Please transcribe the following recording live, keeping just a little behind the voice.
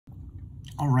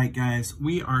All right, guys,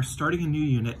 we are starting a new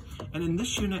unit, and in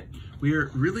this unit, we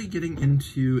are really getting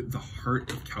into the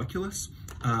heart of calculus.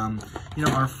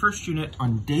 Our first unit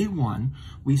on day one,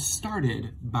 we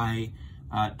started by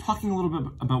talking a little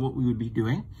bit about what we would be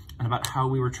doing and about how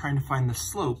we were trying to find the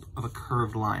slope of a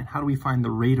curved line. How do we find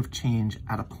the rate of change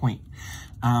at a point?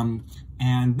 And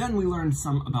then we learned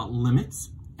some about limits,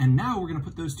 and now we're gonna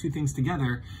put those two things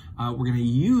together. We're gonna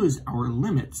use our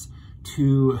limits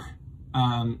to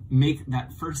make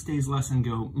that first day's lesson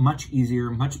go much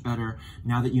easier, much better.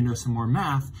 Now that you know some more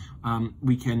math,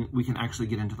 we can actually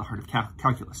get into the heart of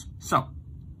calculus. So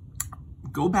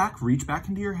go back, reach back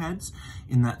into your heads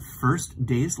in that first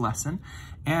day's lesson,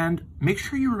 and make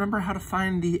sure you remember how to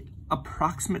find the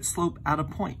approximate slope at a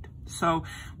point. So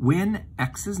when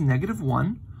x is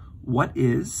 -1, what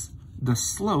is the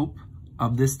slope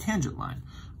of this tangent line?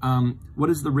 What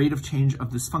is the rate of change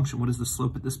of this function? What is the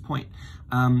slope at this point?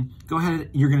 Go ahead,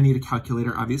 you're gonna need a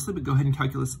calculator, obviously, but go ahead and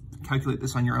calculate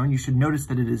this on your own. You should notice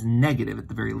that it is negative at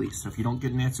the very least. So if you don't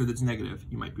get an answer that's negative,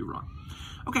 you might be wrong.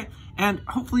 Okay, and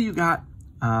hopefully you got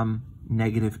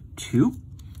 -2,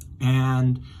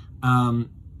 and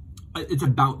it's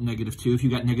about -2. If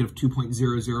you got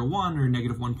 -2.001 or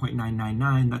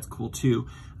 -1.999, that's cool too.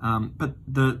 But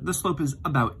the slope is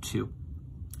about 2.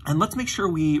 And let's make sure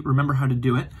we remember how to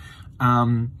do it.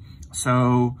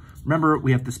 So remember,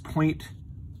 we have this point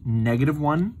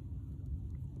 -1,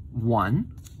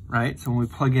 1, right? So when we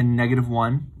plug in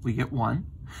 -1, we get 1.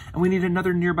 And we need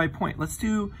another nearby point. Let's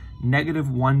do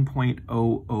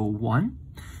 -1.001.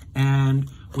 And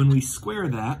when we square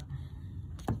that,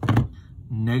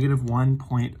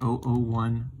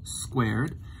 -1.001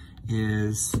 squared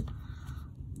is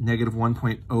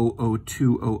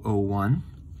 -1.002001.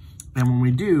 And when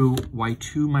we do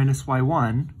y2 minus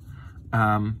y1,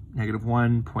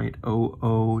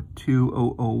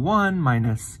 -1.002001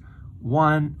 minus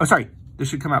 1, oh, sorry, this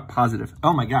should come out positive.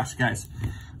 Oh my gosh, guys.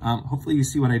 Hopefully you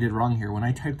see what I did wrong here. When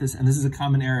I type this, and this is a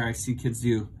common error I see kids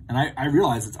do, and I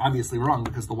realize it's obviously wrong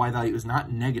because the y value is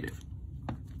not negative.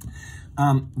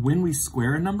 When we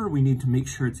square a number, we need to make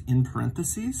sure it's in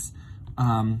parentheses.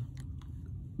 When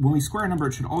we square a number,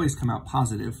 it should always come out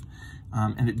positive.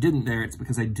 And it didn't there, it's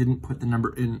because I didn't put the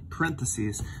number in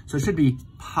parentheses. So it should be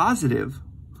positive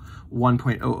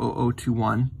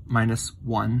 1.00021 minus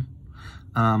 1,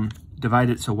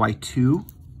 divided, so y2,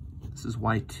 this is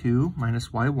y2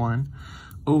 minus y1,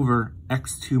 over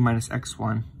x2 minus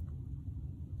x1.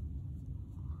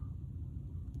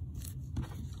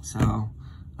 So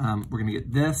we're gonna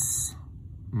get this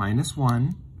minus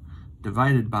 1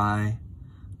 divided by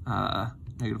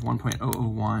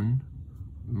 -1.001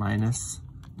 minus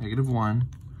 -1,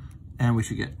 and we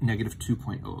should get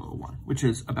 -2.001, which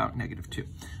is about -2.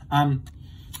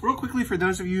 Real quickly, for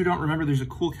those of you who don't remember, there's a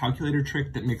cool calculator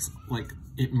trick that makes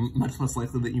it much less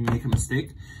likely that you make a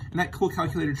mistake. And that cool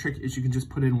calculator trick is you can just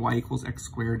put in y equals x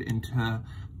squared into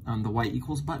the y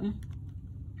equals button.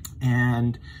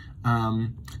 And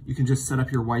you can just set up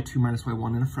your y2 minus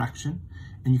y1 in a fraction.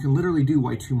 And you can literally do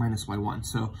y2 minus y1.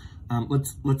 So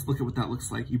let's look at what that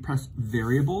looks like. You press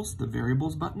variables, the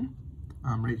variables button,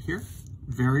 right here.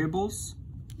 Variables,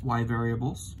 y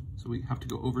variables. So we have to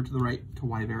go over to the right to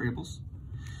y variables.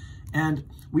 And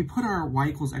we put our y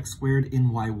equals x squared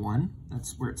in y1.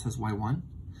 That's where it says y1.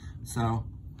 So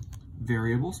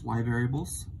variables, y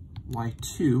variables,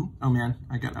 y2. Oh man,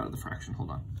 I got out of the fraction,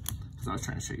 hold on. Because I was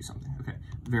trying to show you something. Okay,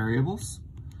 variables,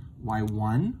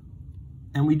 y1.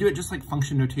 And we do it just like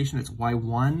function notation. It's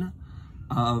y1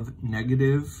 of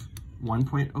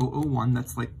 -1.001.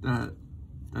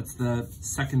 That's the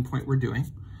second point we're doing.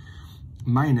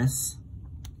 Minus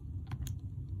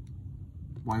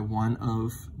y1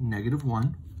 of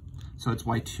 -1. So it's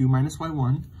y2 minus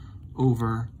y1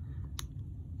 over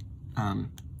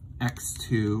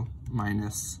x2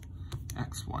 minus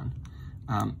x1.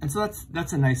 And so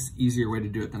that's a nice, easier way to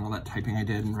do it than all that typing I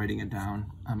did and writing it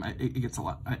down. It gets a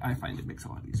lot, I find it makes it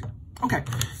a lot easier. Okay,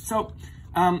 so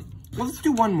let's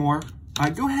do one more.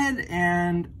 Go ahead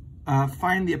and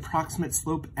find the approximate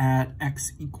slope at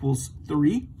x equals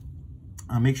 3.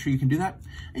 Make sure you can do that.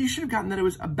 And you should have gotten that it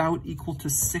was about equal to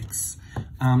 6.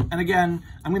 And again,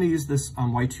 I'm gonna use this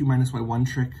y2 minus y1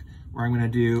 trick where I'm gonna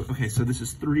do, okay, so this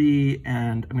is 3,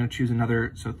 and I'm gonna choose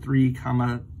another, so 3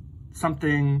 comma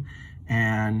something,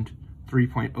 and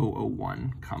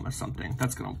 3.001 comma something.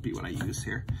 That's gonna be what I use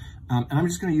here. And I'm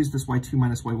just gonna use this y2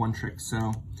 minus y1 trick.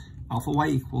 So alpha y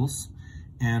equals,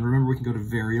 and remember we can go to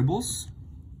variables,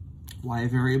 y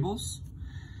variables.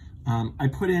 I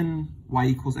put in y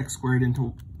equals x squared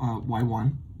into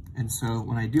y1. And so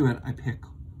when I do it, I pick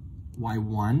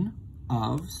y1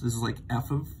 of, so this is like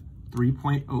f of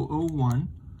 3.001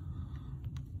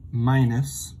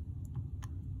 minus,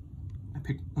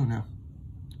 oh no,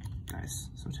 guys,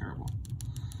 so terrible,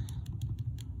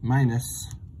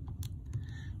 minus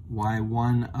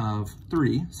y1 of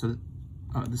 3, so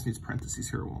this needs parentheses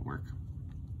here, it won't work.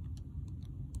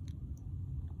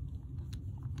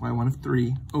 y1 of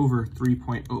 3 over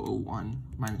 3.001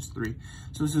 minus 3.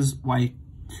 So this is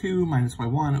y2 minus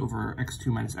y1 over x2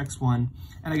 minus x1,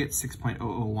 and I get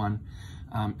 6.001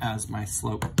 as my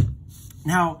slope.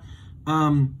 Now,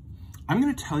 I'm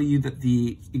going to tell you that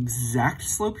the exact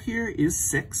slope here is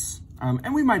 6,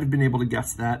 and we might have been able to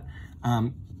guess that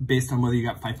based on whether you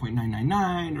got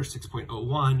 5.999 or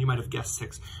 6.01, you might have guessed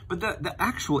 6. But the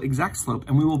actual exact slope,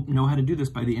 and we will know how to do this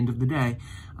by the end of the day,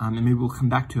 and maybe we'll come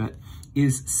back to it,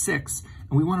 is 6.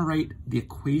 And we want to write the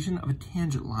equation of a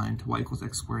tangent line to y equals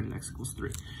x squared at x equals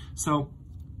 3. So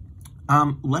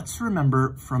let's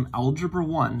remember from Algebra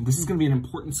 1, this is going to be an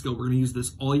important skill. We're going to use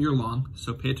this all year long,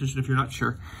 so pay attention if you're not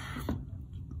sure.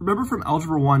 Remember from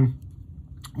Algebra 1,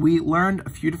 we learned a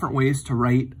few different ways to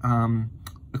write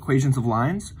equations of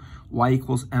lines. Y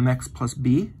equals mx plus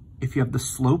b. If you have the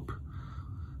slope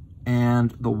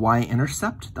and the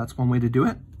y-intercept, that's one way to do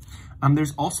it.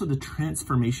 There's also the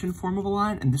transformation form of a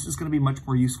line, and this is going to be much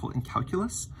more useful in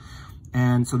calculus.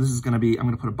 And so this is going to be, I'm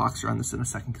going to put a box around this in a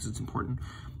second because it's important.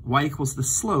 Y equals the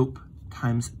slope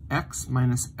times x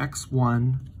minus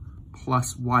x1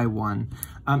 plus y1.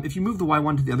 If you move the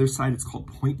y1 to the other side, it's called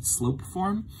point slope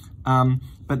form.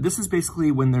 But this is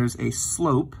basically when there's a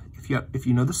slope. If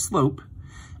you know the slope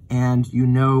and you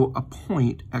know a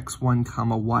point x1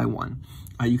 comma y1,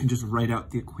 you can just write out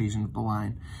the equation of the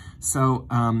line. So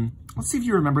let's see if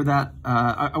you remember that.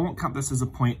 I won't count this as a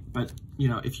point, but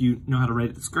if you know how to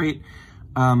write it, that's great.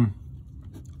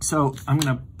 So I'm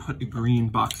gonna put a green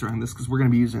box around this because we're gonna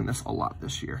be using this a lot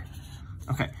this year.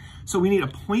 Okay, so we need a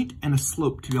point and a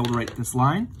slope to be able to write this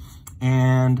line.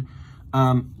 And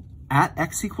at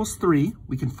x equals 3,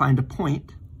 we can find a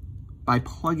point by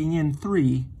plugging in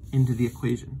 3 into the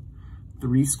equation.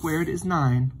 3 squared is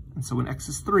 9, and so when x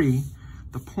is 3,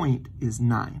 the point is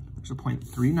 9. There's a point at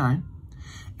 3, 9.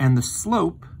 And the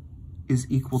slope is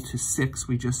equal to 6,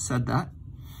 we just said that.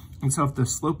 And so if the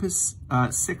slope is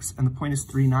 6 and the point is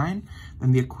 3, 9,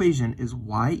 then the equation is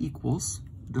y equals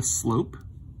the slope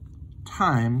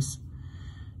times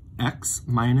x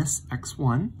minus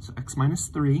x1, so x minus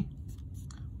 3,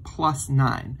 plus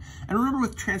 9. And remember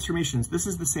with transformations, this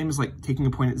is the same as like taking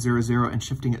a point at 0, 0 and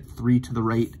shifting it 3 to the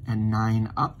right and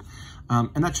 9 up.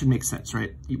 And that should make sense,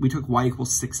 right? We took y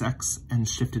equals 6x and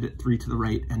shifted it 3 to the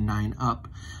right and 9 up.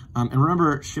 And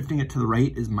remember, shifting it to the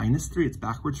right is minus 3. It's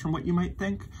backwards from what you might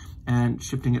think. And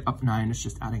shifting it up 9 is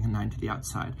just adding a 9 to the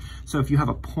outside. So if you have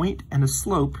a point and a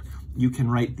slope, you can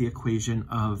write the equation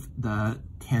of the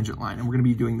tangent line. And we're going to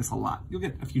be doing this a lot. You'll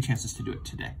get a few chances to do it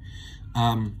today.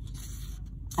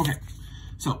 Okay,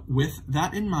 so with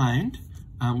that in mind,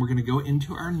 we're going to go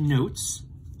into our notes.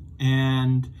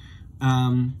 And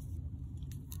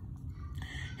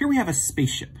here we have a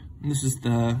spaceship. And this is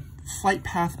the flight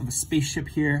path of a spaceship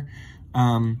here.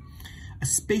 A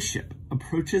spaceship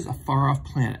approaches a far-off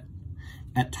planet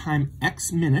at time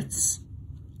x minutes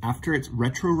after its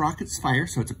retro rockets fire.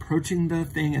 So it's approaching the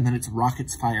thing and then its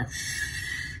rockets fire.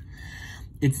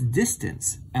 Its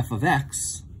distance, f of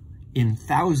x, in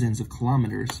thousands of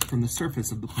kilometers from the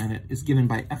surface of the planet is given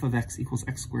by f of x equals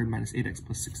x squared minus 8x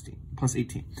plus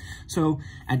 18. So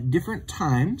at different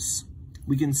times,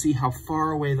 we can see how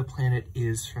far away the planet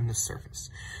is from the surface.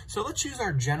 So let's use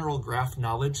our general graph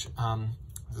knowledge,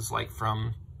 this is like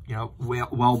from,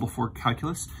 well before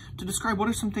calculus, to describe what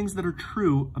are some things that are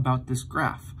true about this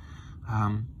graph.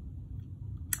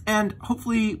 And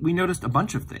hopefully we noticed a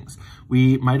bunch of things.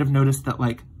 We might have noticed that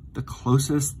like the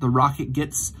closest the rocket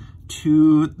gets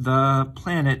to the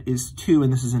planet is 2,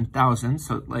 and this is in thousands,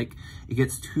 so like it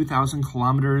gets 2,000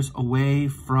 kilometers away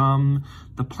from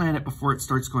the planet before it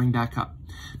starts going back up.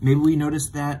 Maybe we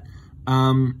noticed that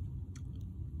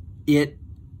it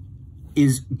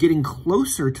is getting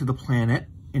closer to the planet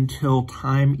until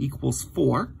time equals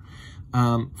 4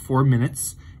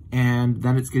 minutes, and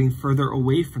then it's getting further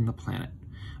away from the planet.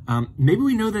 Maybe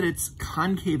we know that it's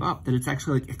concave up, that it's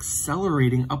actually like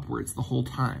accelerating upwards the whole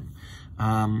time.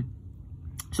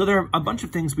 So there are a bunch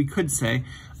of things we could say.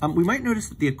 We might notice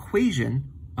that the equation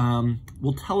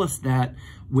will tell us that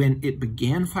when it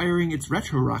began firing its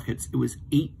retro rockets, it was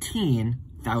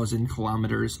 18,000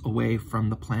 kilometers away from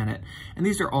the planet. And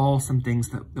these are all some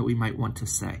things that we might want to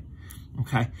say,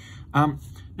 okay? Now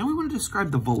we want to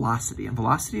describe the velocity, and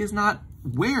velocity is not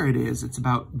where it is, it's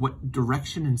about what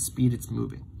direction and speed it's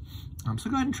moving. So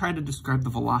go ahead and try to describe the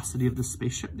velocity of the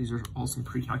spaceship. These are all some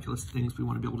pre-calculus things we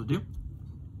want to be able to do.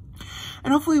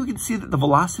 And hopefully we can see that the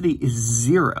velocity is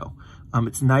 0.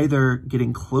 It's neither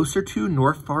getting closer to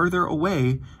nor farther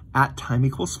away at time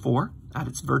equals 4, at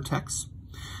its vertex.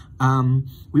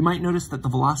 We might notice that the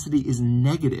velocity is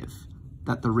negative,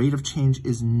 that the rate of change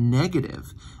is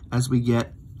negative as we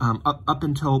get up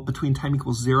until between time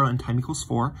equals 0 and time equals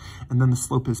 4, and then the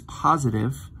slope is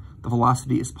positive, the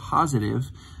velocity is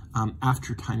positive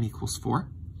after time equals 4.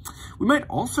 We might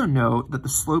also note that the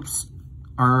slopes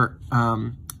are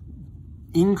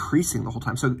increasing the whole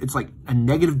time. So it's like a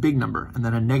negative big number and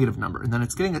then a negative number, and then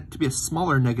it's getting to be a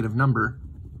smaller negative number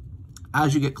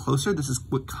as you get closer. This is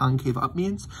what concave up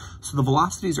means. So the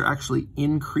velocities are actually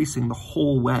increasing the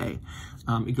whole way.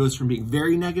 It goes from being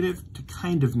very negative to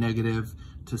kind of negative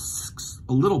to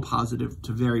a little positive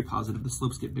to very positive. The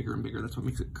slopes get bigger and bigger. That's what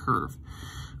makes it curve.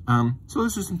 So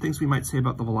those are some things we might say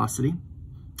about the velocity.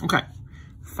 Okay.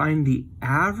 Find the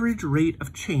average rate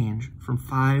of change from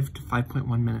 5 to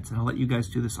 5.1 minutes. And I'll let you guys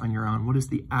do this on your own. What is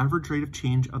the average rate of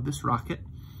change of this rocket?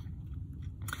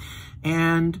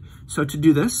 And so to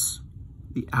do this,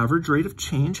 the average rate of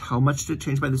change, how much did it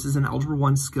change by? This is an Algebra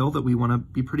 1 skill that we want to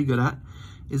be pretty good at,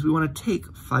 is we want to take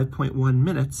 5.1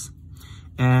 minutes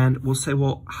and we'll say,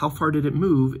 well, how far did it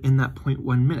move in that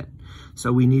 0.1 minute?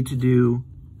 So we need to do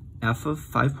f of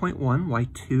 5.1,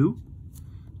 y2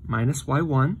 minus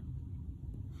y1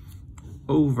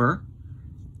 over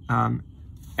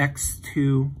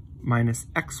x2 minus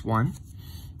x1.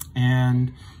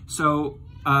 And so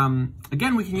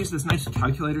again, we can use this nice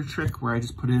calculator trick where I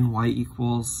just put in y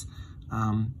equals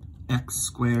x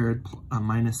squared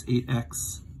minus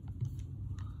 8x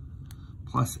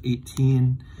plus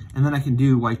 18. And then I can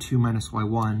do y2 minus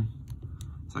y1.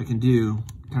 So I can do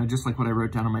kind of just like what I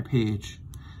wrote down on my page,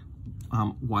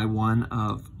 y1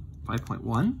 of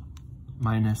 5.1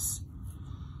 minus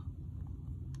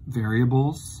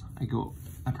variables.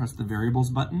 I press the variables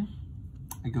button.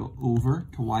 I go over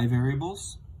to y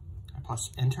variables. I press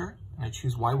enter and I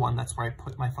choose y1. That's where I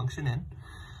put my function in.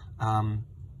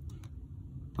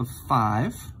 Of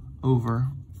 5 over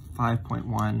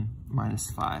 5.1 minus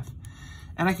 5.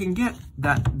 And I can get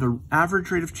that the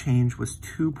average rate of change was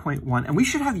 2.1. And we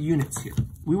should have units here.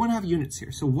 We want to have units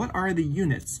here. So what are the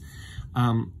units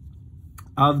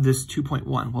of this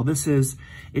 2.1? Well,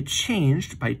 it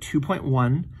changed by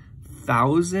 2.1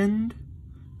 thousand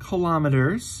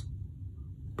kilometers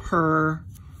per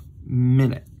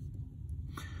minute.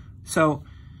 So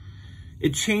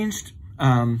it changed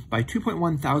by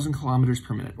 2.1 thousand kilometers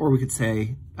per minute, or we could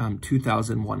say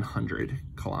 2,100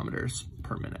 kilometers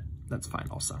per minute. That's fine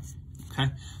also,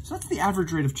 okay? So that's the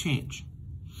average rate of change.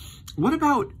 What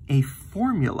about a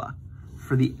formula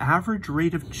for the average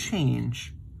rate of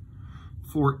change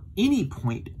for any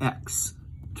point x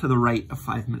to the right of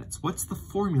 5 minutes? What's the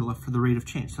formula for the rate of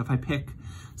change? So if I pick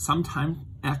some time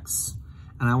x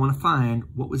and I want to find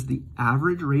what was the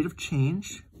average rate of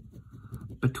change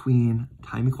between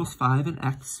time equals 5 and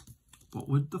x, what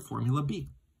would the formula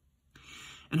be?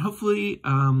 And hopefully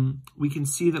we can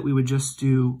see that we would just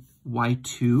do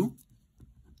y2,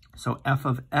 so f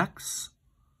of x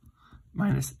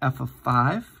minus f of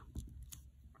 5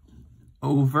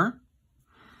 over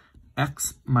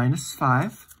x minus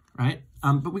 5, right?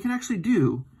 But we can actually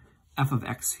do f of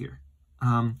x here.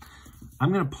 I'm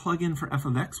going to plug in for f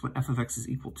of x what f of x is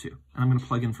equal to. And I'm going to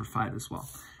plug in for 5 as well.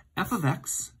 F of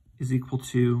x is equal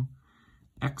to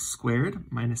x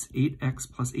squared minus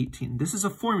 8x plus 18. This is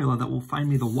a formula that will find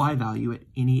me the y value at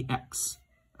any x.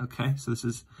 Okay, so this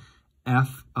is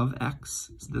f of x,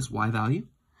 so this y value,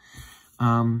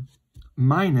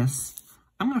 minus,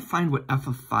 I'm going to find what f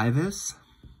of 5 is.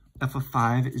 F of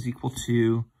 5 is equal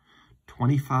to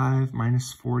 25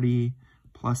 minus 40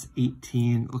 plus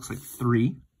 18, it looks like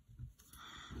 3,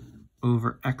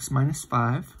 over x minus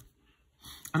 5.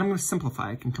 And I'm going to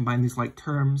simplify. I can combine these like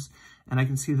terms, and I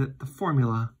can see that the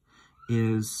formula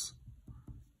is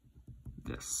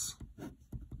this.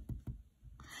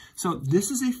 So this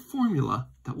is a formula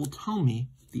that will tell me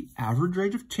the average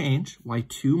rate of change,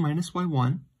 y2 minus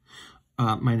y1,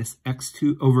 minus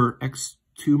x2 over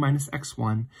x2 minus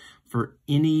x1 for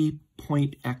any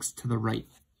point x to the right.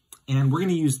 And we're going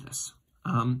to use this.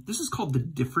 This is called the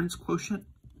difference quotient.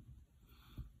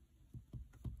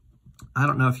 I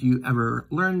don't know if you ever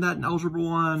learned that in Algebra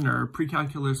 1 or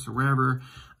pre-calculus or wherever,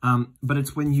 but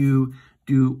it's when you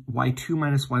do y2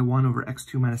 minus y1 over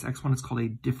x2 minus x1, it's called a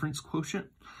difference quotient,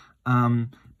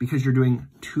 because you're doing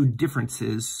two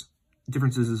differences.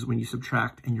 Differences is when you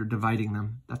subtract and you're dividing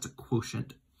them. That's a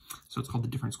quotient. So it's called the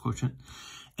difference quotient.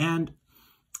 And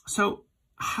so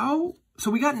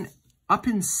we got up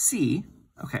in C,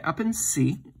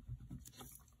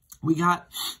 we got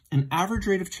an average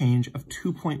rate of change of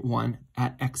 2.1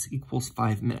 at x equals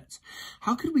 5 minutes.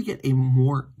 How could we get a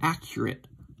more accurate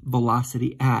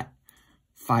velocity at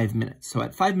 5 minutes? So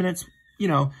at 5 minutes, you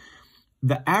know,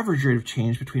 the average rate of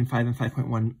change between 5 and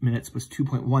 5.1 minutes was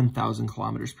 2.1 thousand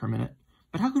kilometers per minute.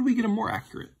 But how could we get a more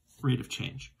accurate rate of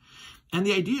change? And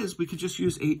the idea is we could just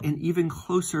use an even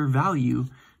closer value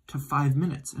to 5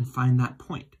 minutes and find that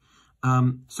point.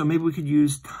 So maybe we could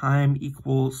use time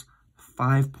equals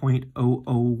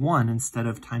 5.001 instead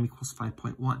of time equals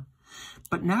 5.1.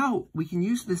 But now we can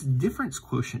use this difference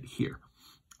quotient here.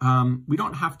 We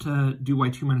don't have to do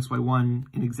y2 minus y1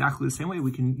 in exactly the same way.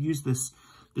 We can use this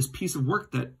piece of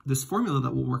work, this formula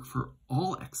that will work for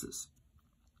all x's.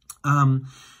 And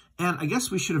I guess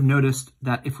we should have noticed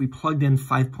that if we plugged in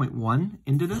 5.1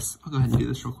 into this, I'll go ahead and do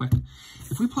this real quick.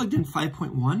 If we plugged in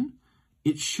 5.1,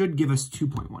 it should give us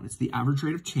 2.1. It's the average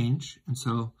rate of change. And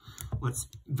so let's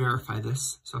verify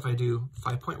this. So if I do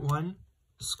 5.1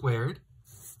 squared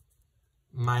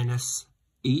minus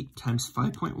 8 times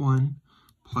 5.1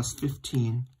 plus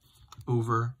 15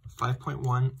 over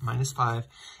 5.1 minus 5,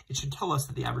 it should tell us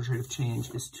that the average rate of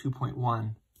change is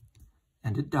 2.1.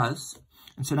 And it does.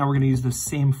 And so now we're going to use the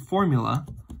same formula,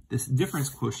 this difference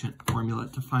quotient formula,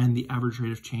 to find the average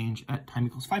rate of change at time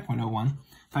equals 5.001.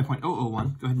 Go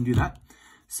ahead and do that.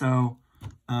 So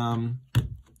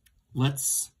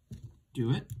let's do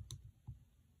it.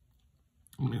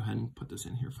 I'm going to go ahead and put this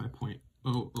in here,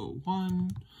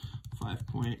 5.001,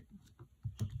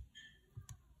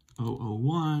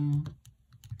 5.001,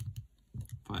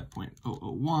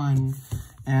 5.001.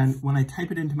 And when I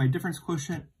type it into my difference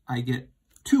quotient, I get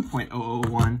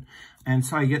 2.001, and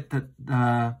so I get that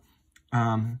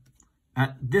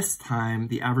at this time,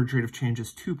 the average rate of change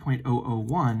is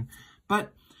 2.001,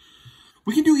 but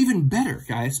we can do even better,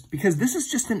 guys, because this is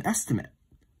just an estimate.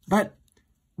 But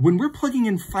when we're plugging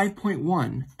in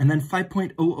 5.1 and then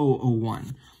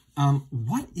 5.0001,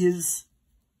 what is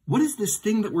this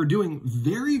thing that we're doing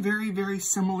very, very, very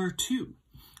similar to?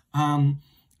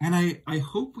 And I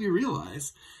hope we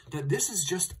realize that this is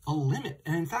just a limit.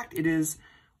 And in fact, it is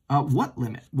what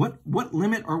limit? What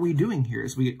limit are we doing here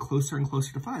as we get closer and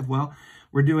closer to 5? Well,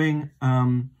 we're doing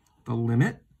the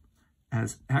limit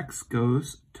as x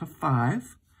goes to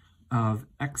 5 of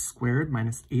x squared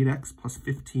minus 8x plus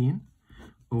 15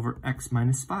 over x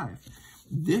minus 5.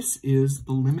 This is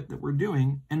the limit that we're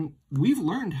doing, and we've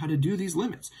learned how to do these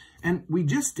limits. And we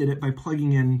just did it by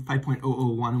plugging in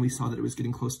 5.001, and we saw that it was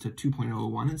getting close to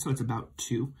 2.001, and so it's about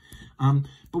 2.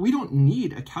 But we don't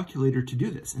need a calculator to do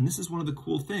this, and this is one of the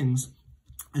cool things,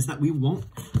 is that we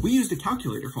used a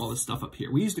calculator for all this stuff up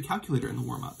here. We used a calculator in the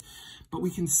warm-up, but we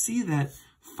can see that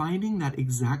finding that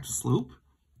exact slope,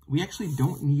 we actually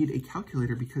don't need a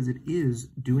calculator because it is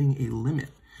doing a limit.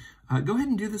 Go ahead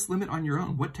and do this limit on your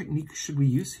own. What technique should we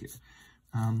use here?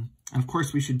 And of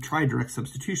course, we should try direct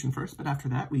substitution first, but after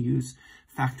that, we use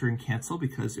factor and cancel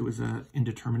because it was an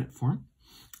indeterminate form.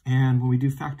 And when we do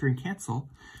factor and cancel,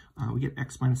 we get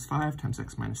x minus 5 times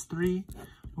x minus 3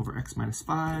 over x minus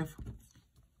 5.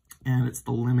 And it's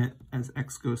the limit as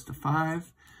x goes to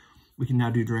 5. We can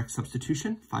now do direct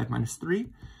substitution. 5 minus 3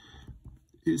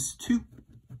 is 2.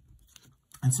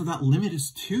 And so that limit is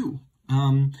 2.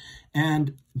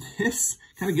 And this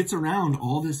kind of gets around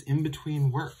all this in-between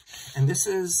work. And this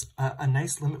is a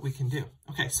nice limit we can do.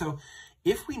 Okay, so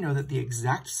if we know that the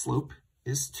exact slope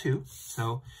is 2,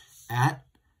 so at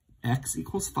x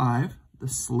equals 5, the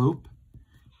slope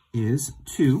is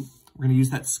 2. We're going to use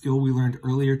that skill we learned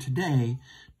earlier today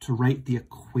to write the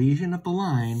equation of the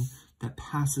line that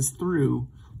passes through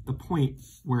the point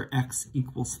where x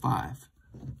equals 5.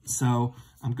 So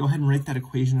go ahead and write that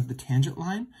equation of the tangent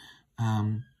line.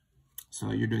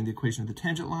 So you're doing the equation of the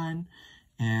tangent line,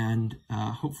 and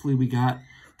hopefully we got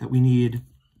that we need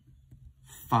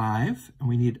 5, and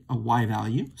we need a y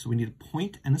value. So we need a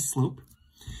point and a slope.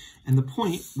 And the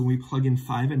point, when we plug in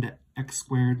 5 into x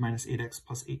squared minus 8x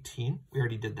plus 18, we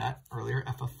already did that earlier.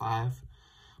 F of 5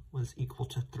 was equal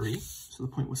to 3. So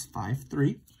the point was 5,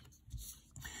 3.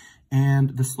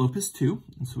 And the slope is 2.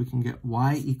 And so we can get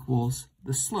y equals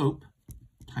the slope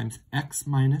times x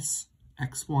minus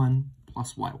x1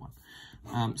 plus y1.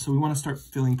 So we want to start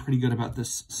feeling pretty good about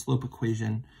this slope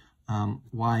equation.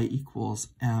 Y equals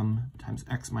m times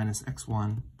x minus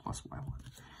x1 plus y1.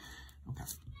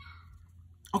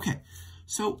 Okay,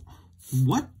 so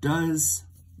what does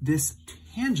this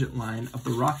tangent line of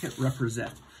the rocket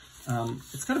represent?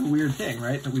 It's kind of a weird thing,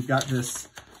 right? That we've got this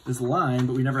line,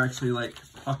 but we never actually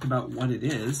talked about what it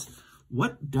is.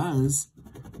 What does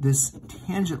this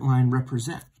tangent line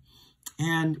represent?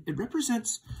 And it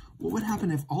represents what would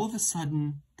happen if all of a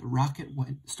sudden the rocket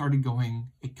started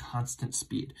going a constant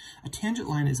speed? A tangent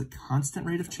line is a constant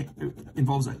rate of change,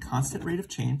 involves a constant rate of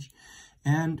change.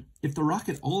 And if the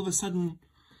rocket all of a sudden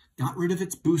got rid of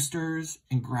its boosters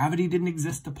and gravity didn't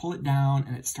exist to pull it down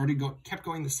and it kept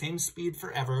going the same speed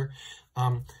forever,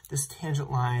 this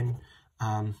tangent line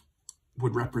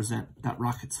would represent that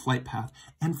rocket's flight path.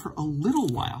 And for a little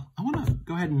while, I want to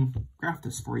go ahead and graph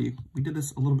this for you. We did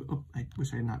this a little bit. Oh, I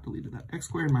wish I had not deleted that. X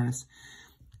squared minus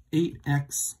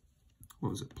 8x, what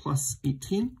was it, plus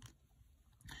 18.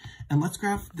 And let's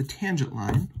graph the tangent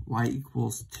line, y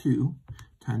equals 2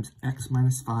 times x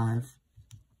minus 5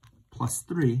 plus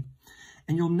 3.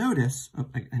 And you'll notice, oh,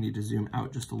 I need to zoom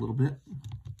out just a little bit.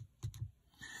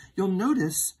 You'll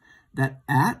notice that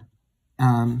at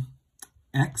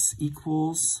x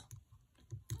equals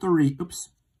 3,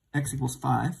 x equals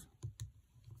 5.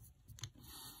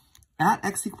 At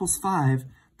x equals 5,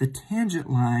 the tangent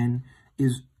line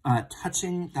is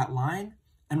touching that line.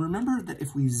 And remember that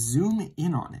if we zoom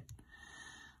in on it,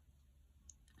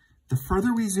 the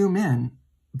further we zoom in,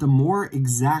 the more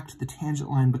exact the tangent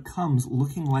line becomes,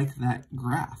 looking like that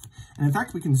graph. And in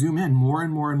fact, we can zoom in more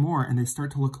and more and more, and they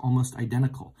start to look almost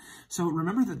identical. So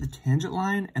remember that the tangent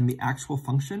line and the actual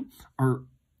function are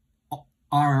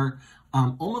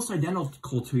almost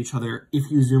identical to each other if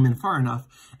you zoom in far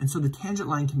enough. And so the tangent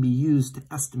line can be used to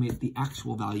estimate the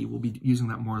actual value. We'll be using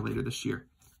that more later this year.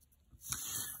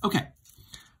 Okay.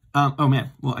 Oh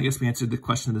man, well, I guess we answered the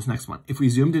question of this next one. If we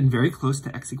zoomed in very close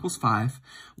to x equals 5,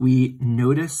 we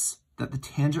notice that the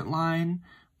tangent line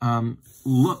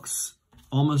looks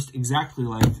almost exactly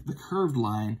like the curved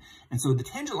line. And so the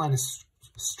tangent line is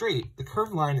straight, the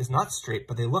curved line is not straight,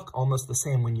 but they look almost the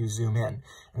same when you zoom in.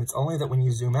 And it's only that when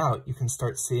you zoom out, you can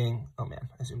start seeing, oh man,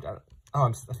 I zoomed out. Oh,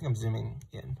 I think I'm zooming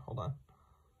in, hold on.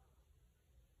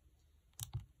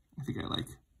 I think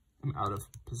I'm out of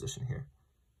position here.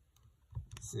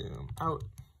 Zoom out,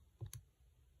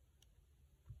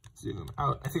 zoom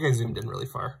out. I think I zoomed in really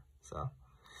far, so.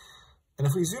 And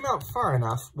if we zoom out far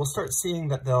enough, we'll start seeing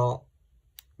that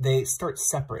they start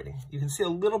separating. You can see a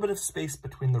little bit of space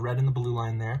between the red and the blue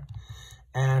line there.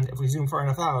 And if we zoom far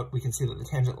enough out, we can see that the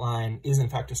tangent line is in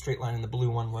fact a straight line and the blue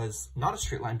one was not a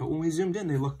straight line, but when we zoomed in,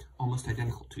 they looked almost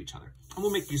identical to each other. And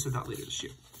we'll make use of that later this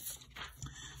year.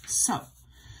 So,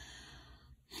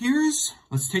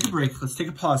 let's take a break, let's take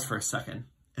a pause for a second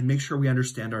and make sure we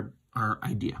understand our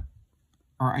idea.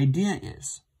 Our idea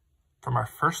is, from our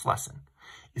first lesson,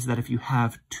 is that if you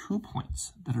have 2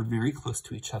 points that are very close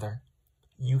to each other,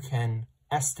 you can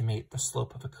estimate the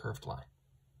slope of a curved line.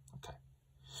 Okay.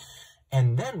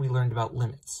 And then we learned about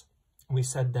limits. And we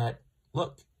said that,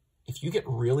 look, if you get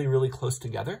really, really close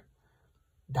together,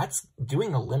 that's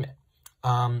doing a limit.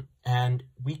 And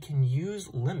we can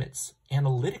use limits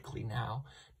analytically now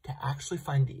to actually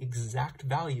find the exact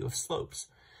value of slopes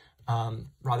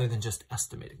rather than just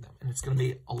estimating them. And it's going to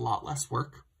be a lot less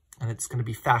work, and it's going to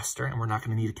be faster, and we're not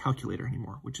going to need a calculator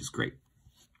anymore, which is great.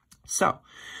 So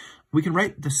we can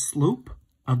write the slope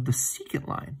of the secant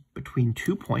line between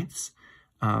 2 points,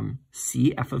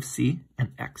 c f of c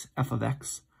and x f of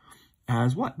x,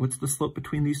 as what? What's the slope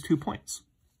between these 2 points?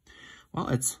 Well,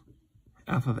 it's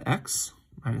f of x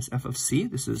minus f of c.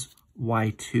 This is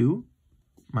y2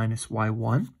 minus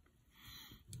y1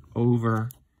 over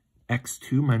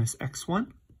x2 minus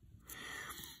x1.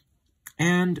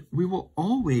 And we will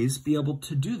always be able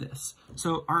to do this.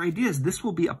 So our idea is this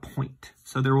will be a point.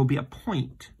 So there will be a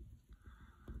point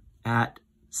at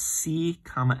c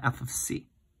comma f of c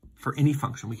for any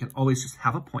function. We can always just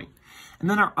have a point. And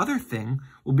then our other thing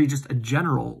will be just a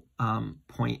general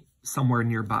point somewhere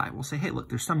nearby. We'll say, hey, look,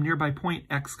 there's some nearby point,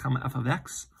 x comma f of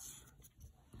x.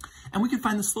 And we can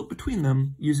find the slope between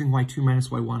them using y2 minus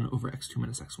y1 over x2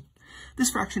 minus x1. This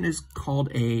fraction is called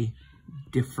a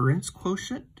difference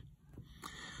quotient.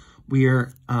 We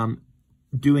are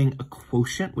doing a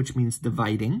quotient, which means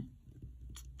dividing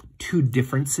two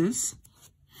differences.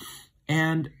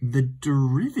 And the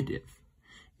derivative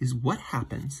is what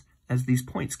happens as these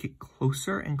points get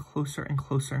closer and closer and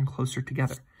closer and closer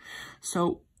together.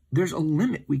 So there's a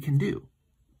limit we can do.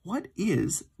 What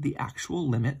is the actual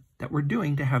limit that we're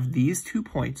doing to have these 2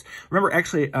 points? Remember,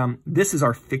 actually, this is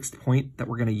our fixed point that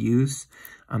we're going to use.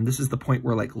 This is the point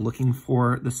we're like looking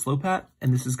for the slope at,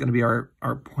 and this is going to be our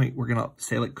point we're going to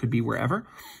say like could be wherever.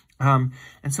 And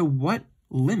so what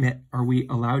limit are we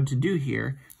allowed to do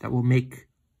here that will make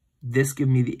this give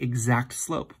me the exact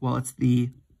slope? Well, it's the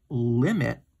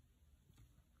limit.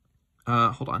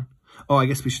 Hold on. Oh, I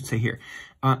guess we should say here.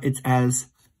 It's as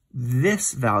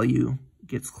this value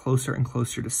gets closer and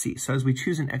closer to c. So as we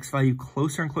choose an x value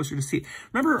closer and closer to c.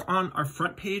 Remember on our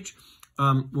front page,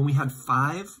 When we had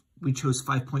 5, we chose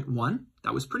 5.1.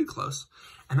 That was pretty close.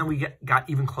 And then we got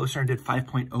even closer and did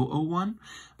 5.001.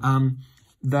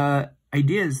 The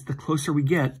idea is the closer we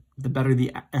get, the better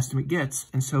the estimate gets.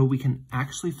 And so we can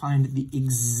actually find the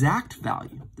exact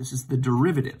value. This is the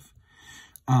derivative.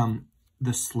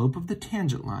 The slope of the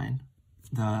tangent line,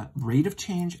 the rate of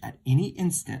change at any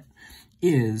instant,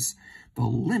 is the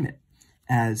limit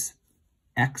as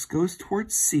x goes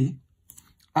towards c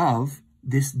of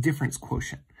this difference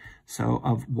quotient. So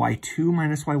of y2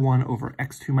 minus y1 over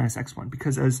x2 minus x1.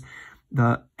 Because as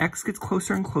the x gets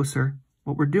closer and closer,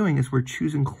 what we're doing is we're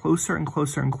choosing closer and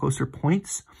closer and closer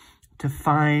points to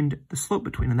find the slope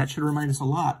between. And that should remind us a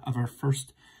lot of our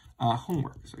first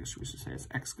homework. So I guess we should say as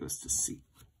x goes to c.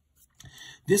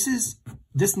 This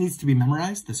needs to be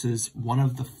memorized. This is one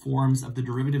of the forms of the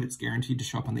derivative. It's guaranteed to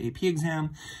show up on the AP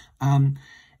exam.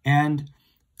 And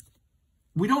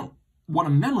we don't want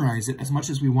to memorize it as much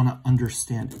as we want to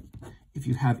understand it. If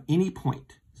you have any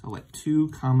point, so like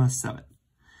 2, 7,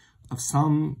 of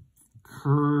some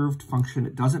curved function,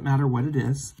 it doesn't matter what it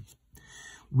is,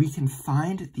 we can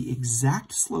find the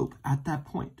exact slope at that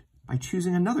point by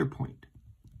choosing another point,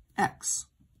 x,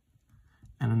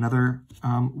 and another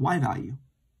y value,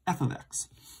 f of x.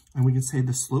 And we can say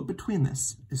the slope between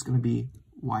this is going to be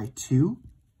y2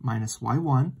 minus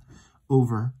y1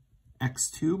 over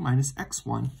x2 minus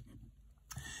x1.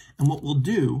 And what we'll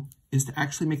do is to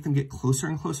actually make them get closer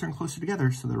and closer and closer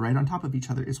together, so they're right on top of each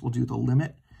other, is we'll do the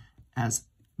limit as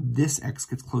this x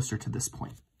gets closer to this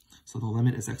point. So the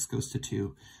limit as x goes to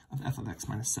 2 of f of x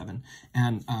minus 7.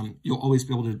 And you'll always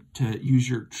be able to use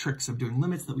your tricks of doing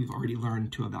limits that we've already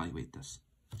learned to evaluate this.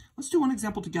 Let's do one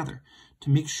example together to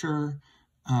make sure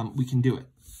we can do it.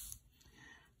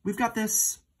 We've got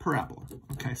this parabola.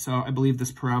 Okay, so I believe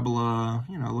this parabola,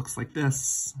 looks like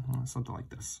this, something like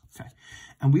this. Okay,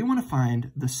 and we want to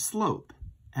find the slope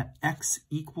at x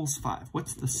equals 5.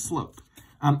 What's the slope?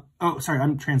 Oh, sorry,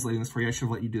 I'm translating this for you. I should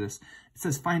have let you do this. It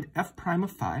says find f prime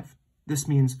of 5. This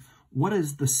means what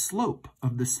is the slope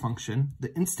of this function,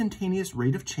 the instantaneous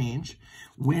rate of change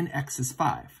when x is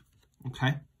 5,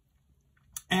 okay?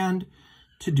 And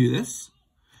to do this,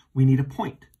 we need a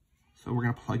point. So we're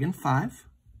going to plug in 5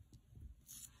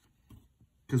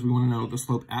 because we want to know the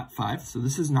slope at 5. So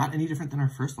this is not any different than our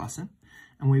first lesson.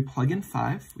 And when we plug in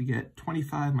 5, we get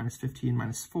 25 minus 15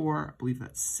 minus 4. I believe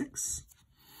that's 6.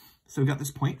 So we got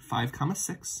this point, 5,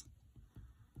 6.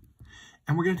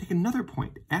 And we're going to take another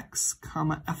point, x,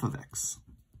 f of x.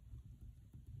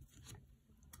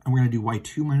 And we're going to do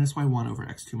y2 minus y1 over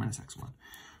x2 minus x1.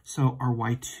 So our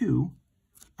y2,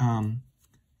 I'm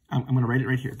going to write it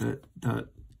right here. It's going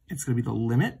to be the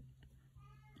limit.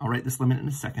 I'll write this limit in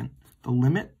a second. The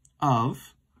limit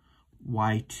of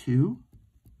y2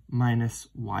 minus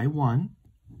y1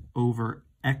 over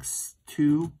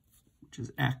x2, which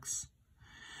is x.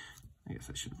 I guess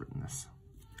I should have written this,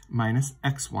 minus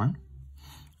x1.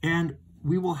 And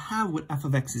we will have what f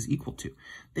of x is equal to.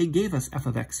 They gave us f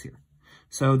of x here.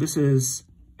 So this is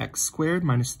x squared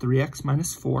minus 3x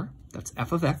minus 4. That's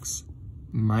f of x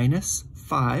minus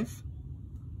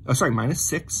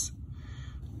 6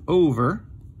 over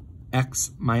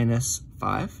x minus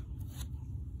 5.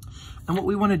 And what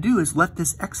we want to do is let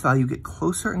this x value get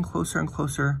closer and closer and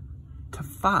closer to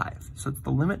 5. So it's the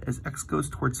limit as x goes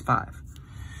towards 5.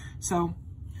 So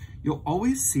you'll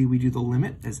always see we do the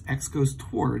limit as x goes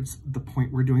towards the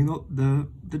point we're doing the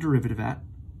derivative at,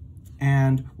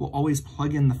 and we'll always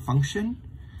plug in the function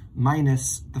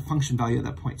minus the function value at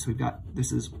that point. So we've got,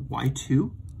 this is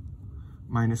y2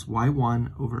 minus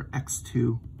y1 over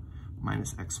x2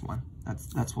 minus x1.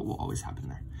 That's what will always happen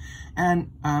there.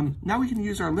 And now we can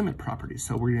use our limit properties.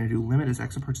 So we're going to do limit as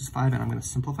x approaches 5, and I'm going to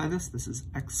simplify this. This is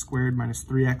x squared minus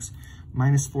 3x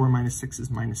minus 4 minus 6 is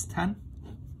minus 10.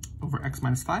 Over x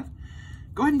minus 5.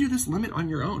 Go ahead and do this limit on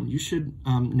your own. You should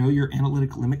know your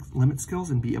analytic limit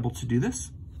skills and be able to do this.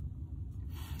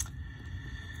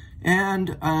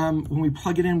 And when we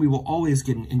plug it in, we will always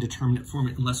get an indeterminate form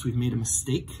unless we've made a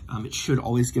mistake. It should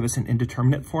always give us an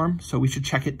indeterminate form. So we should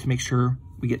check it to make sure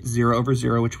we get 0 over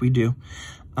 0, which we do.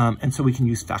 And so we can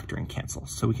use factor and cancel.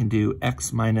 So we can do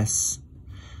x minus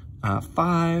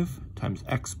 5 times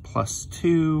x plus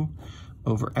 2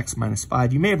 over x minus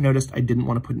 5. You may have noticed I didn't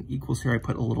want to put an equals here. I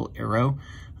put a little arrow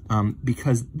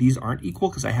because these aren't equal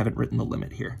because I haven't written the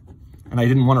limit here. And I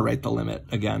didn't want to write the limit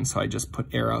again, so I just put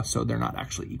arrow so they're not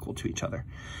actually equal to each other.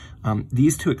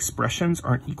 These two expressions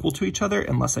aren't equal to each other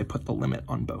unless I put the limit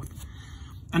on both.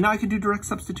 And now I can do direct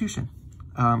substitution.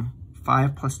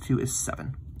 5 plus 2 is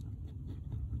 7.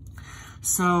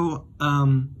 So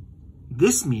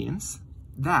this means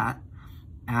that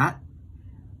at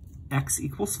x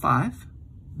equals 5.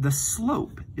 The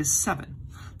slope is 7.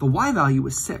 The y value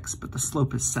is 6, but the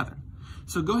slope is 7.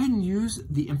 So go ahead and use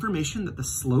the information that the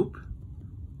slope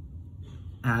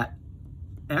at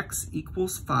x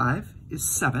equals 5 is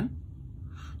 7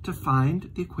 to find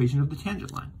the equation of the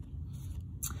tangent line.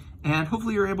 And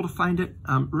hopefully you're able to find it.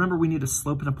 Remember, we need a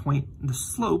slope and a point. The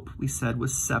slope, we said,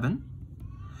 was 7.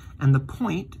 And the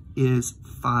point is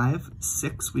 5,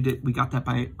 6. We got that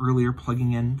by earlier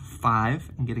plugging in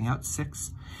 5 and getting out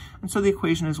 6. And so the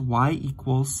equation is y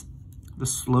equals the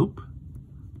slope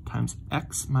times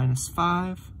x minus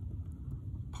 5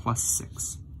 plus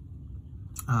 6.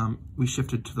 We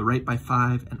shifted to the right by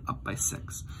 5 and up by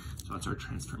 6. So that's our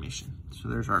transformation. So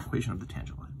there's our equation of the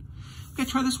tangent line. Okay,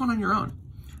 try this one on your own.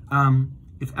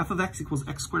 If f of x equals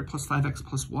x squared plus 5x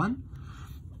plus 1,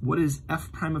 what is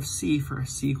f prime of c for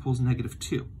c equals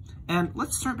 -2? And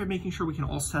let's start by making sure we can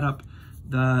all set up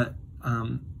the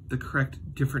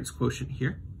correct difference quotient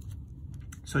here.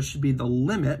 So it should be the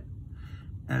limit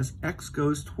as x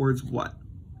goes towards what?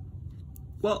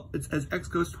 Well, it's as x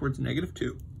goes towards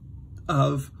 -2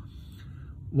 of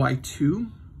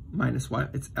y2 minus y.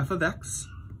 It's f of x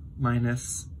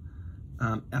minus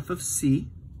f of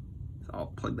c. So I'll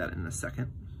plug that in a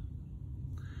second.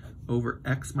 Over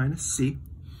x minus c.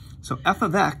 So f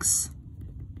of x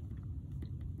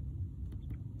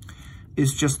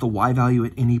is just the y value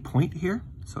at any point here.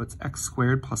 So it's x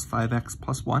squared plus 5x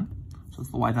plus 1. So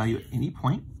it's the y value at any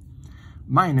point.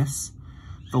 Minus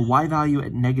the y value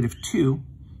at -2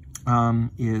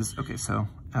 is, okay, so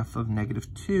f of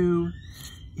 -2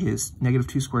 is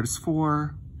 -2 squared is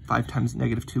 4. 5 times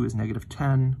 -2 is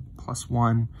 -10 plus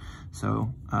 1.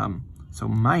 So, so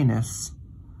minus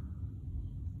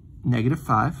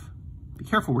 -5. Be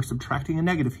careful, we're subtracting a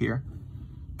negative here,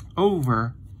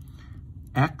 over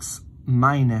x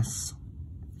minus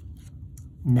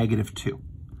 -2.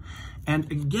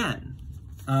 And again,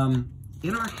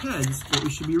 in our heads, what we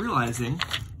should be realizing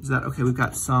is that, okay, we've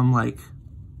got some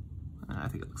I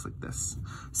think it looks like this,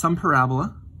 some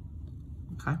parabola.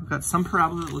 Okay, we've got some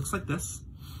parabola that looks like this.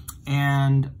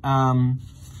 And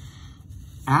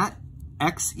at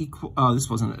x equal, oh, this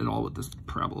wasn't at all what this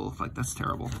parabola looked like. That's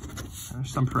terrible.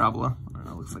 There's some parabola, I don't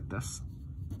know, it looks like this.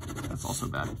 That's also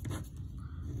bad.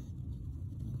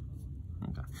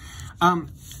 Okay.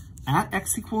 At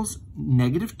x equals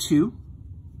 -2,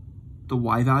 the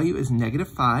y value is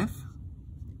 -5.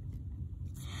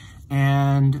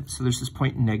 And so there's this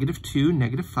point -2,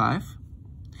 -5.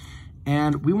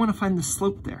 And we want to find the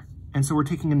slope there. And so we're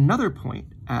taking another point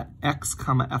at x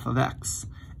comma f of x,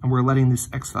 and we're letting this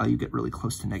x value get really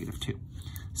close to -2.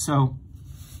 So,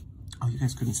 oh, you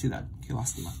guys couldn't see that. Okay,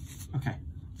 lost the one. Okay,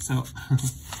 so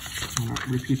I'm going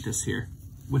to repeat this here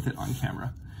with it on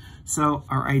camera. So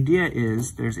our idea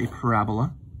is there's a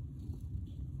parabola,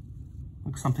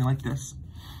 looks something like this,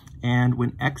 and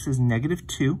when x is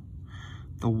 -2,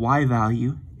 the y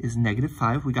value is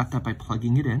 -5. We got that by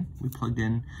plugging it in. We plugged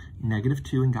in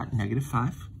 -2 and got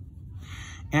 -5.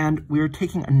 And we're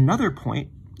taking another point,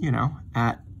 you know,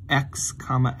 at x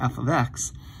comma f of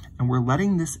x, and we're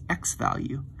letting this x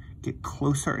value get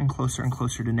closer and closer and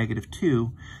closer to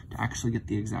 -2 to actually get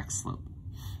the exact slope.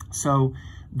 So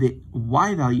the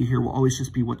y value here will always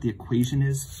just be what the equation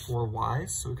is for y.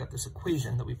 So we've got this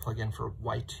equation that we plug in for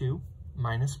y2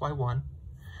 minus y1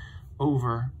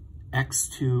 over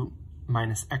x2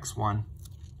 minus x1.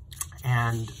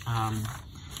 And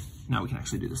now we can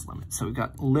actually do this limit. So we've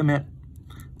got limit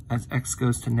as x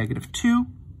goes to -2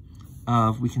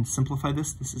 of, we can simplify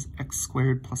this. This is x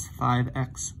squared plus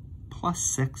 5x plus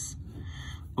 6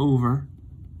 over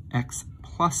x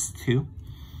plus 2.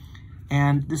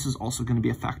 And this is also going to be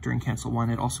a factor and cancel 1.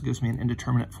 It also gives me an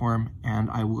indeterminate form, and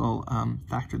I will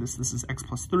factor this. This is x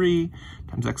plus 3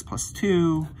 times x plus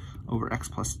 2 over x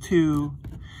plus 2.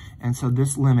 And so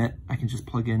this limit, I can just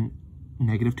plug in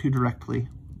 -2 directly.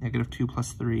 -2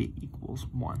 plus 3 equals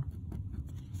 1.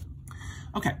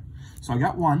 Okay, so I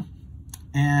got 1,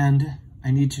 and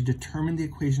I need to determine the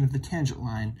equation of the tangent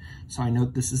line. So I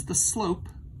note this is the slope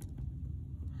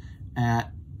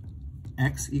at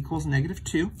x equals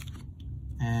 -2.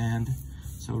 And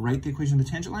so write the equation of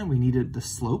the tangent line. We needed the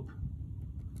slope,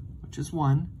 which is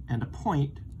 1, and a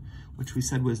point, which we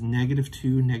said was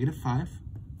 -2, -5.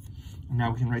 And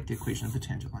now we can write the equation of the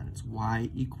tangent line. It's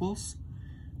y equals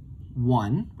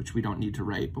 1, which we don't need to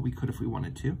write, but we could if we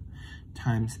wanted to,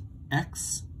 times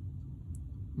x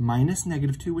minus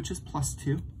 -2, which is plus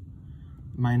 2,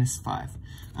 minus 5.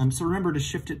 So remember, to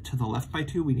shift it to the left by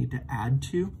 2, we need to add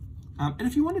 2. And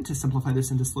if you wanted to simplify this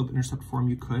into slope-intercept form,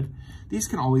 you could. These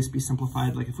can always be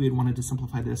simplified. Like if we had wanted to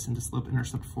simplify this into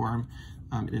slope-intercept form,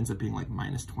 it ends up being like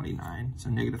minus 29, so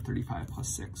negative 35 plus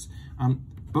 6.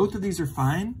 Both of these are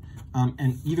fine,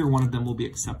 and either one of them will be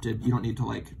accepted. You don't need to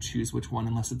like choose which one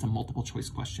unless it's a multiple choice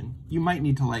question. You might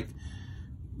need to like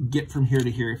get from here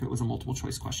to here if it was a multiple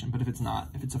choice question, but if it's not,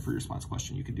 if it's a free response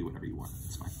question, you can do whatever you want.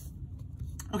 It's fine.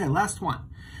 Okay, last one.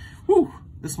 Whew,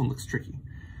 this one looks tricky.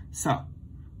 So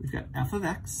we've got f of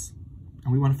x,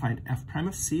 and we want to find f prime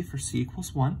of c for c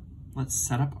equals 1. Let's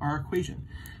set up our equation.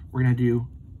 We're going to do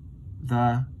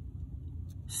the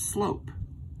slope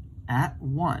at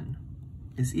 1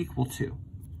 is equal to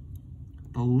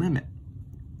the limit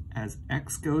as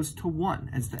x goes to 1,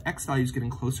 as the x value is getting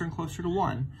closer and closer to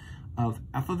 1, of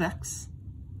f of x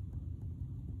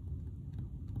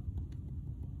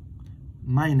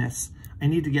minus, I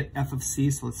need to get f of c,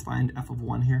 so let's find f of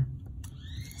 1 here.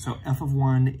 So f of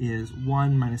 1 is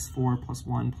 1 minus 4 plus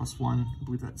 1 plus 1, I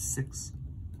believe that's 6,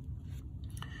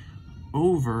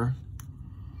 over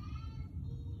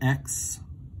x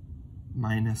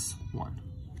minus 1.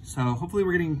 So hopefully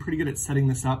we're getting pretty good at setting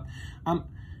this up.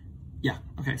 Yeah,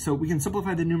 okay, so we can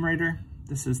simplify the numerator.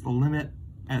 This is the limit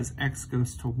as x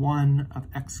goes to 1 of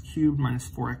x cubed minus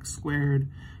 4x squared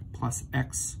plus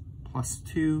x plus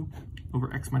 2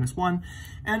 over x minus 1.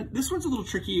 And this one's a little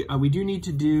tricky. We do need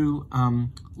to do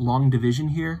long division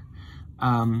here.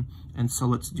 And so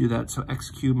let's do that. So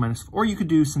x cubed minus, or you could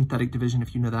do synthetic division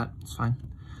if you know that, it's fine.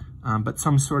 But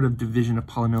some sort of division of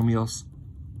polynomials.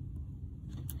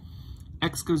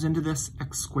 X goes into this,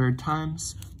 x squared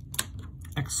times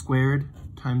x squared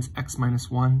times x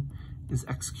minus 1 is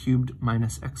x cubed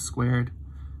minus x squared.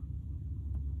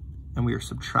 And we are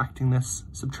subtracting this.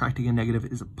 Subtracting a negative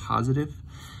is a positive.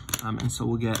 And so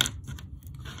we'll get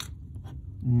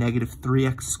negative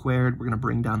 3x squared. We're going to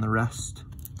bring down the rest.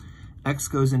 X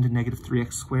goes into negative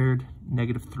 3x squared,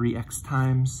 negative 3x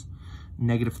times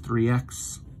negative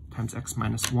 3x times x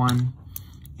minus 1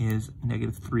 is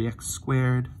negative 3x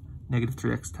squared. Negative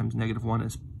 3x times negative 1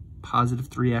 is positive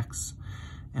 3x.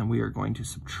 And we are going to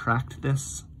subtract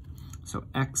this. So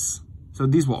x, so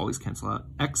these will always cancel out.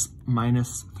 X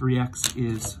minus 3x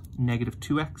is negative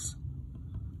 2x.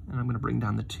 And I'm going to bring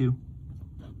down the 2.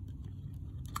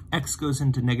 X goes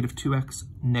into negative 2x,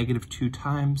 negative 2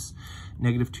 times.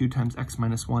 Negative 2 times x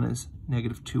minus 1 is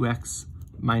negative 2x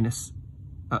minus,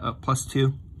 plus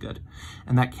 2. Good.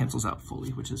 And that cancels out fully,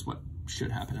 which is what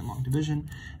should happen in long division.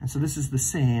 And so this is the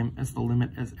same as the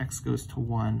limit as x goes to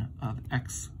 1 of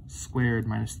x squared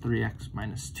minus 3x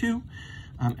minus 2.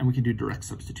 And we can do direct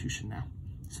substitution now.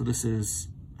 So this is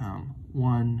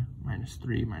 1 minus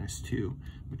 3 minus 2,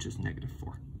 which is negative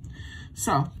 4.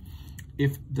 So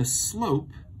if the slope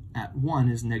at 1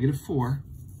 is negative 4,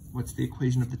 what's the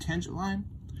equation of the tangent line?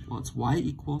 Well, it's y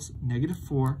equals negative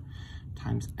 4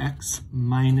 times x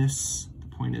minus, the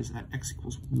point is at x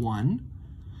equals 1,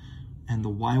 and the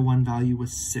y1 value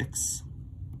was 6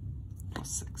 plus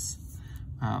 6.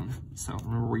 So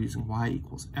remember, we're using y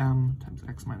equals m times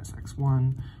x minus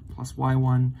x1 plus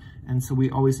y1, and so we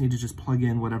always need to just plug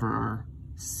in whatever our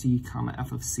c comma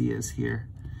f of c is here,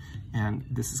 and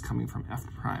this is coming from f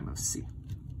prime of c.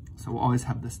 So we'll always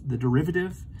have this, the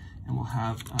derivative, and we'll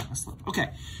have a slope.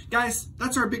 Okay, guys,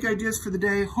 that's our big ideas for the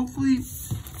day. Hopefully,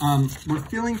 we're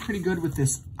feeling pretty good with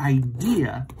this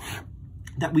idea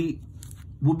that we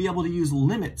will be able to use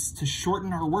limits to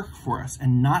shorten our work for us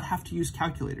and not have to use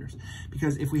calculators.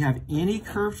 Because if we have any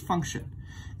curved function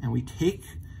and we take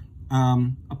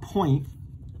a point,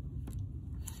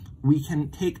 we can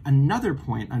take another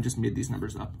point, I just made these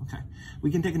numbers up, okay. We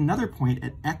can take another point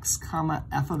at x comma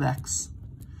f of x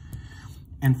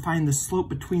and find the slope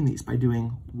between these by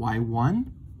doing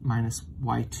y1 minus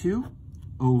y2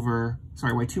 over,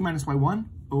 sorry, y2 minus y1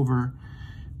 over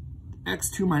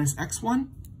x2 minus x1.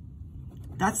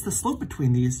 That's the slope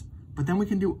between these, but then we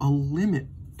can do a limit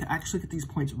to actually get these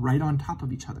points right on top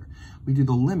of each other. We do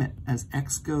the limit as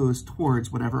x goes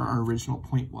towards whatever our original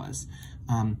point was.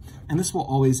 And this will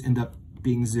always end up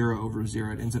being 0 over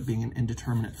 0. It ends up being an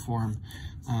indeterminate form.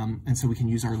 And so we can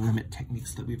use our limit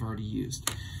techniques that we've already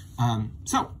used.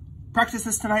 So practice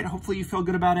this tonight. Hopefully you feel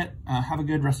good about it. Have a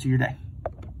good rest of your day.